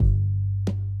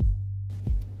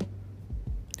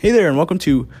Hey there, and welcome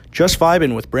to Just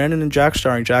Vibin with Brandon and Jack,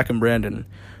 starring Jack and Brandon.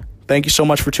 Thank you so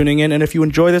much for tuning in, and if you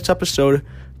enjoy this episode,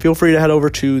 feel free to head over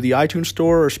to the iTunes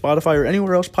Store or Spotify or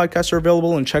anywhere else podcasts are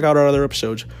available and check out our other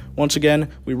episodes. Once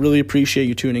again, we really appreciate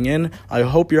you tuning in. I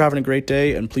hope you're having a great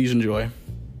day, and please enjoy.